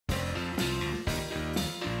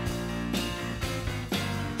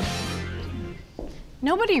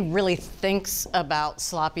Nobody really thinks about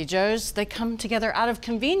sloppy joes. They come together out of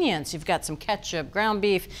convenience. You've got some ketchup, ground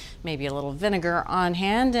beef, maybe a little vinegar on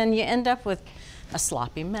hand, and you end up with a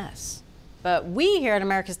sloppy mess. But we here at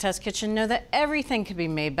America's Test Kitchen know that everything can be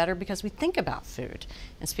made better because we think about food.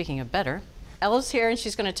 And speaking of better, Ella's here and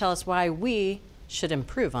she's going to tell us why we should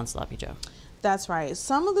improve on sloppy joe. That's right.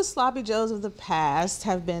 Some of the sloppy joes of the past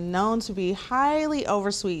have been known to be highly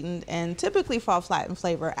oversweetened and typically fall flat in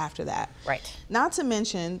flavor after that. Right. Not to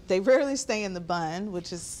mention, they rarely stay in the bun,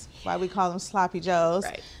 which is why we call them sloppy joes.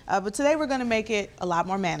 Right. But today we're going to make it a lot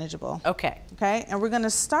more manageable. Okay. Okay, and we're going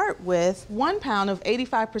to start with 1 pound of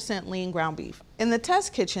 85% lean ground beef. In the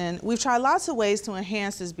test kitchen, we've tried lots of ways to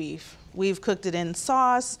enhance this beef. We've cooked it in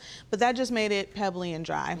sauce, but that just made it pebbly and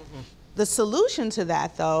dry. The solution to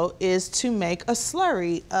that, though, is to make a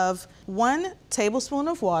slurry of 1 tablespoon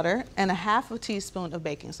of water and 1/2 teaspoon of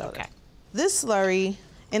baking soda. Okay. This slurry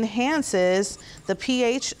enhances the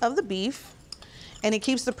pH of the beef, and it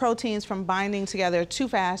keeps the proteins from binding together too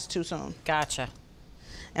fast, too soon. Gotcha.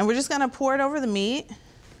 And we're just gonna pour it over the meat.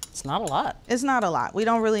 It's not a lot. It's not a lot. We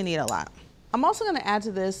don't really need a lot. I'm also gonna add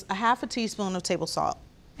to this 1/2 teaspoon of table salt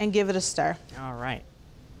and give it a stir. All right.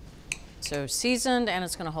 So seasoned, and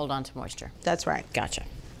it's going to hold on to moisture. That's right. Gotcha.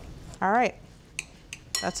 All right,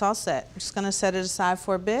 that's all set. I'm just gonna set it aside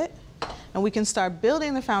for a bit, and we can start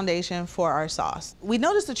building the foundation for our sauce. We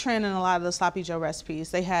noticed a trend in a lot of the sloppy joe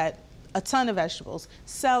recipes. They had a ton of vegetables: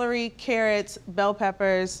 celery, carrots, bell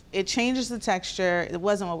peppers. It changes the texture. It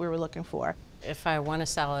wasn't what we were looking for. If I want a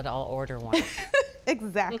salad, I'll order one.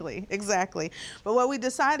 Exactly, exactly. But what we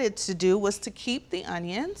decided to do was to keep the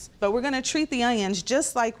onions, but we're gonna treat the onions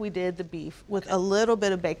just like we did the beef with a little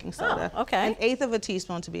bit of baking soda. Oh, okay. 1/8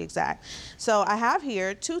 teaspoon to be exact. So I have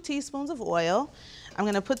here 2 teaspoons of oil. I'm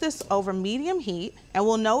gonna put this over medium heat, and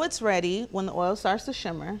we'll know it's ready when the oil starts to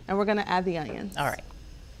shimmer, and we're gonna add the onions. All right.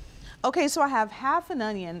 Okay, so I have 1/2 an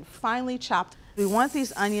onion finely chopped. We want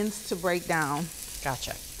these onions to break down,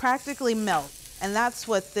 Gotcha. practically melt, and that's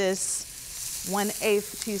what this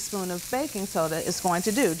 1/8 teaspoon of baking soda is going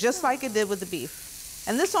to do, just like it did with the beef.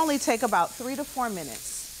 And this only take about 3 to 4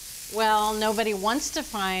 minutes. Well, nobody wants to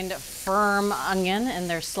find firm onion in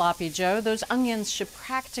their sloppy joe. Those onions should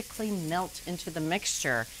practically melt into the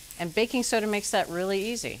mixture, and baking soda makes that really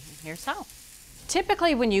easy. Here's how.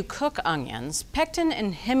 Typically, when you cook onions, pectin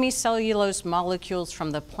and hemicellulose molecules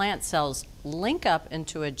from the plant cells link up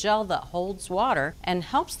into a gel that holds water and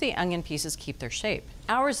helps the onion pieces keep their shape.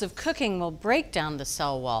 Hours of cooking will break down the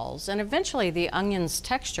cell walls, and eventually the onion's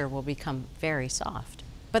texture will become very soft.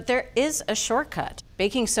 But there is a shortcut.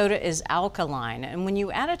 Baking soda is alkaline, and when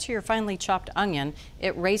you add it to your finely chopped onion,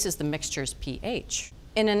 it raises the mixture's pH.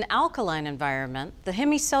 In an alkaline environment, the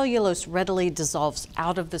hemicellulose readily dissolves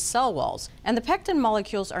out of the cell walls, and the pectin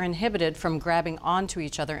molecules are inhibited from grabbing onto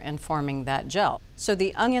each other and forming that gel. So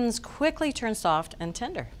the onions quickly turn soft and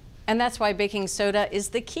tender. And that's why baking soda is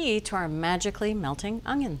the key to our magically melting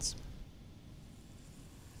onions.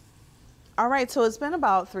 All right, so it's been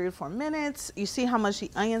about 3 to 4 minutes. You see how much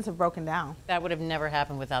the onions have broken down. That would have never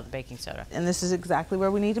happened without the baking soda. And this is exactly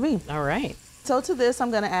where we need to be. All right. So to this,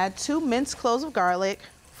 I'm gonna add 2 minced cloves of garlic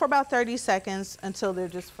for about 30 seconds until they're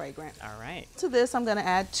just fragrant. All right. To this, I'm gonna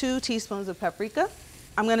add 2 teaspoons of paprika.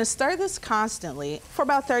 I'm gonna stir this constantly for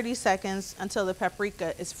about 30 seconds until the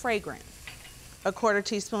paprika is fragrant. 1/4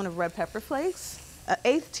 teaspoon of red pepper flakes,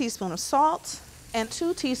 1/8 teaspoon of salt, and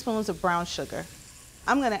 2 teaspoons of brown sugar.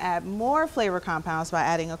 I'm gonna add more flavor compounds by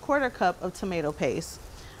adding 1/4 cup of tomato paste.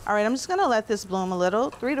 All right, I'm just gonna let this bloom a little.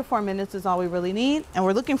 3 to 4 minutes is all we really need, and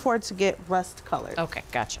we're looking for it to get rust colored. Okay,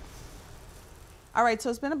 gotcha. All right, so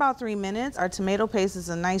it's been about 3 minutes. Our tomato paste is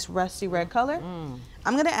a nice rusty red color.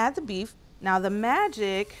 I'm gonna add the beef. Now the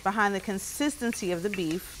magic behind the consistency of the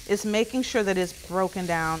beef is making sure that it's broken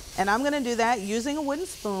down. And I'm gonna do that using a wooden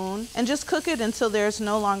spoon and just cook it until there's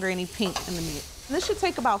no longer any pink in the meat. And this should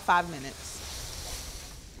take about 5 minutes.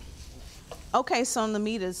 Okay, so the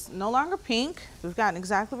meat is no longer pink. We've gotten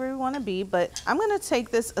exactly where we want to be, but I'm gonna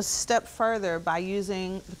take this a step further by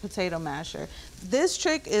using the potato masher. This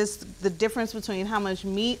trick is the difference between how much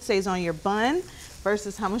meat stays on your bun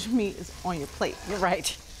versus how much meat is on your plate. You're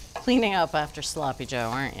right. Cleaning up after sloppy joe,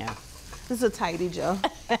 aren't you? This is a tidy joe.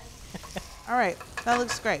 All right, that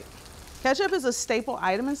looks great. Ketchup is a staple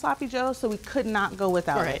item in sloppy joe, so we could not go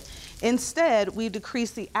without it. Instead, we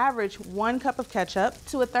decreased the average 1 cup of ketchup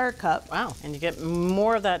to 1/3 cup. Wow, and you get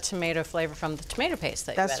more of that tomato flavor from the tomato paste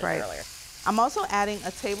that you added earlier. I'm also adding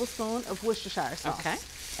a tablespoon of Worcestershire sauce. Okay.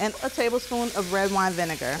 And a tablespoon of red wine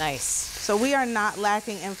vinegar. Nice. So we are not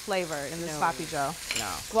lacking in flavor in this sloppy joe. No.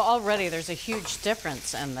 Well, already there's a huge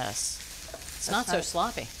difference in this. It's not so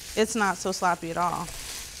sloppy. it's not so sloppy at all.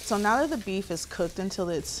 So now that the beef is cooked until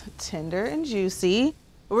it's tender and juicy,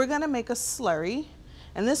 we're gonna make a slurry.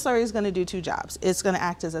 And this slurry is gonna do two jobs. It's gonna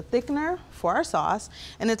act as a thickener for our sauce,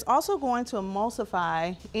 and it's also going to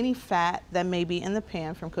emulsify any fat that may be in the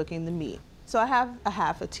pan from cooking the meat. So I have a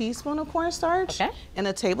half a teaspoon of cornstarch and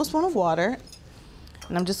a tablespoon of water,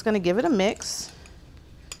 and I'm just gonna give it a mix.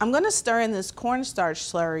 I'm gonna stir in this cornstarch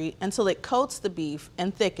slurry until it coats the beef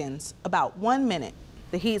and thickens, about 1 minute.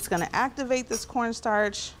 The heat's gonna activate this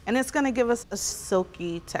cornstarch, and it's gonna give us a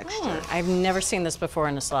silky texture. I've never seen this before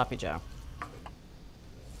in a sloppy joe.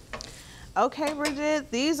 Okay, Bridget,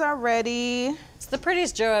 these are ready. It's the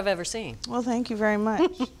prettiest joe I've ever seen. Well, thank you very much.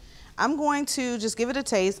 I'm going to just give it a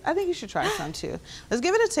taste. I think you should try some too. Let's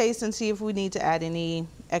give it a taste and see if we need to add any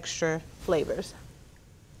extra flavors.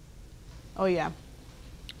 Oh yeah.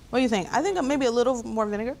 What do you think? I think maybe a little more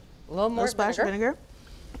vinegar. A little more splash of vinegar.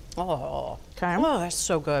 Oh. Okay. Oh, that's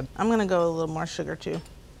so good. I'm gonna go a little more sugar too.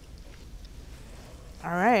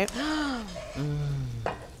 All right. I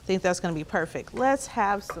think that's gonna be perfect. Let's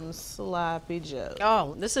have some sloppy joe.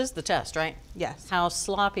 Oh, this is the test, right? Yes. How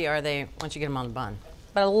sloppy are they once you get them on the bun?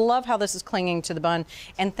 But I love how this is clinging to the bun.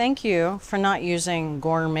 And thank you for not using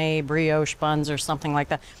gourmet brioche buns or something like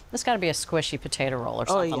that. This got to be a squishy potato roll or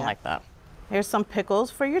something like that. Here's some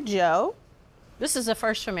pickles for your joe. This is a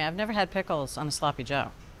first for me. I've never had pickles on a sloppy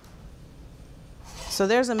joe. So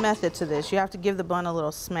there's a method to this. You have to give the bun a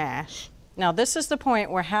little smash. Now this is the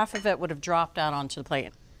point where half of it would have dropped out onto the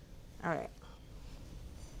plate. All right.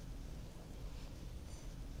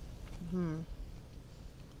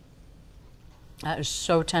 That is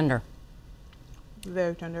so tender.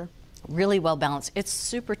 Very tender. Really well balanced. It's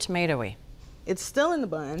super tomatoey. It's still in the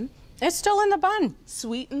bun. It's still in the bun.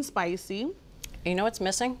 Sweet and spicy. You know what's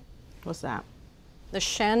missing? What's that? The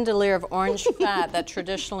chandelier of orange fat that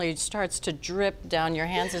traditionally starts to drip down your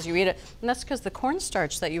hands as you eat it. And that's because the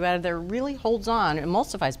cornstarch that you added there really holds on,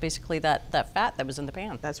 emulsifies basically that fat that was in the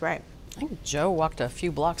pan. That's right. I think Joe walked a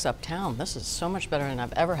few blocks uptown. This is so much better than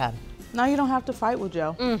I've ever had. Now you don't have to fight with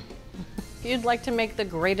Joe. If you'd like to make the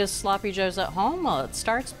greatest sloppy joes at home, well, it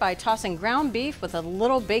starts by tossing ground beef with a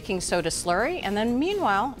little baking soda slurry, and then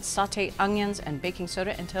meanwhile, saute onions and baking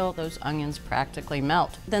soda until those onions practically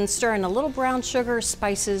melt. Then stir in a little brown sugar,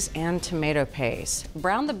 spices, and tomato paste.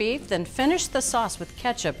 Brown the beef, then finish the sauce with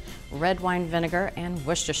ketchup, red wine vinegar, and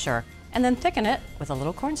Worcestershire, and then thicken it with a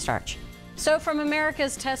little cornstarch. So from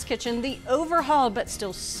America's Test Kitchen, the overhauled but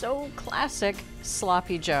still so classic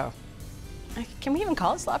sloppy joe. Can we even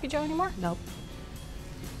call it sloppy joe anymore? Nope.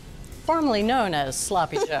 Formerly known as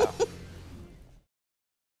sloppy joe.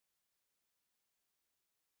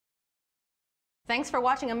 Thanks for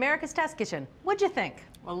watching America's Test Kitchen. What'd you think?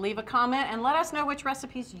 Well, leave a comment and let us know which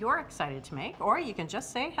recipes you're excited to make, or you can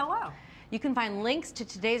just say hello. You can find links to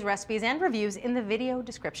today's recipes and reviews in the video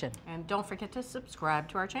description. And don't forget to subscribe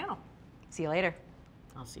to our channel. See you later.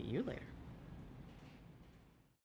 I'll see you later.